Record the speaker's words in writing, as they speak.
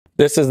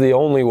This is the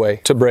only way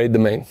to braid the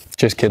mane.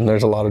 Just kidding,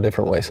 there's a lot of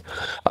different ways.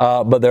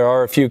 But there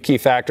are a few key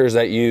factors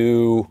that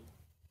you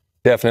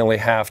definitely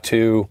have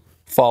to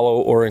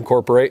follow or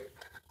incorporate.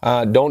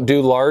 Don't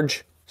do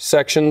large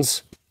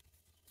sections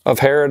of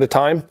hair at a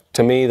time.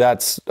 To me,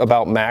 that's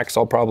about max.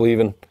 I'll probably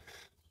even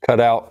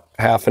cut out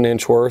 1/2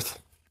 inch worth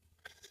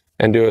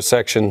and do a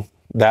section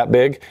that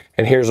big.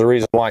 And here's the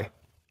reason why.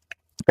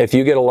 If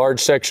you get a large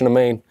section of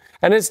mane,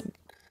 and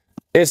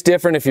it's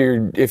different if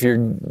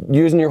you're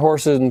using your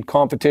horses in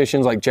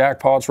competitions like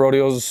jackpots,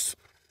 rodeos,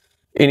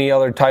 any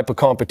other type of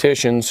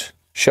competitions,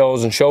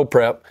 shows and show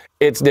prep,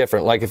 it's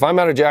different. Like if I'm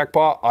at a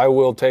jackpot, I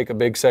will take a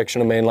big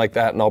section of mane like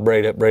that and I'll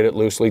braid it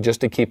loosely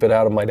just to keep it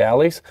out of my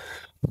dallies.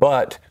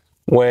 But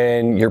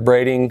when you're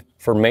braiding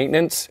for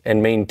maintenance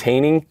and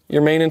maintaining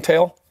your mane and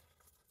tail,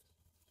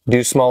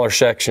 do smaller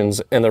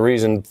sections. And the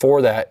reason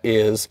for that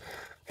is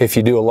if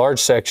you do a large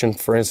section,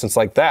 for instance,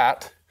 like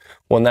that,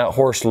 when that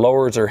horse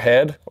lowers her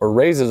head or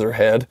raises her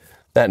head,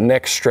 that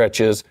neck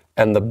stretches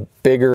and the bigger